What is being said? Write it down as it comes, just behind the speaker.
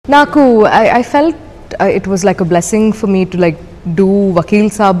నాకు I felt it was like a blessing for me to like do Vakil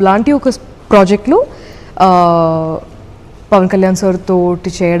Saab లాంటి ఒక ప్రాజెక్ట్లో Pawan Kalyan sir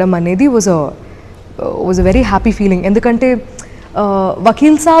తోటి చేయడం అనేది was a very happy feeling. ఎందుకంటే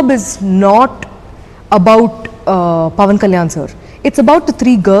Vakil Saab is not about Pawan Kalyan sir. It's about the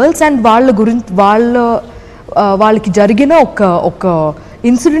 3 girls and వాళ్ళకి జరిగిన ఒక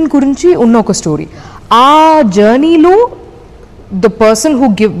ఇన్సిడెంట్ గురించి ఉన్న ఒక స్టోరీ. ఆ జర్నీలో the person who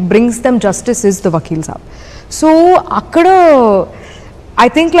brings them justice is the Vakil Saab. So akkada I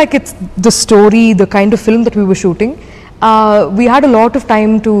think like it's the story, the kind of film that we were shooting. We had a lot of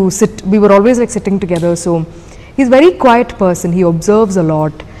time to sit. We were always like sitting together. So he's a very quiet person. He observes a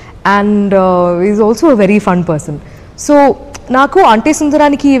lot, and he's also a very fun person. So నాకు అంటే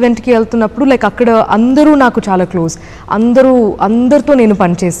సుందరానికి ఈవెంట్కి వెళ్తున్నప్పుడు like అక్కడ అందరూ నాకు చాలా close, అందరితో నేను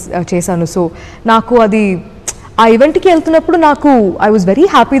పని చేశాను. సో నాకు అది ఆ ఈవెంట్కి వెళ్తున్నప్పుడు నాకు I was very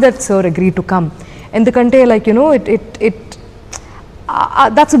happy that sir agree to come. ఎందుకంటే like you know it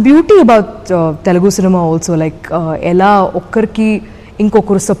that's a beauty about Telugu cinema also. Like ఎలా ఒక్కరికి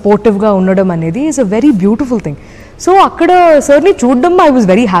ఇంకొకరు సపోర్టివ్గా ఉండడం అనేది is a very beautiful thing. So అక్కడ సర్ని చూడడం I was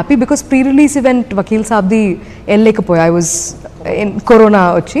very happy because pre release event Vakeel సాబ్ది వెళ్ళలేకపోయా. I was in corona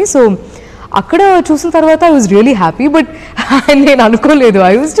వచ్చి. సో అక్కడ చూసిన తర్వాత I was really happy. But నేను అనుకోలేదు,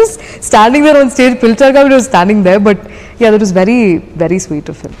 I was just standing there on stage. పిలిచారు కాబట్టి I was standing there. But yeah, that was very very sweet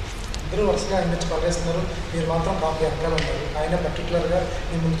of him.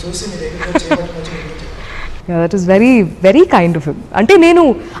 Yeah, that is very, very kind of him. Ante nenu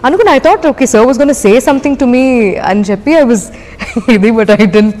anukunna, I thought okay, sir was going to say something to me and cheppi I was but I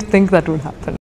didn't think that would happen.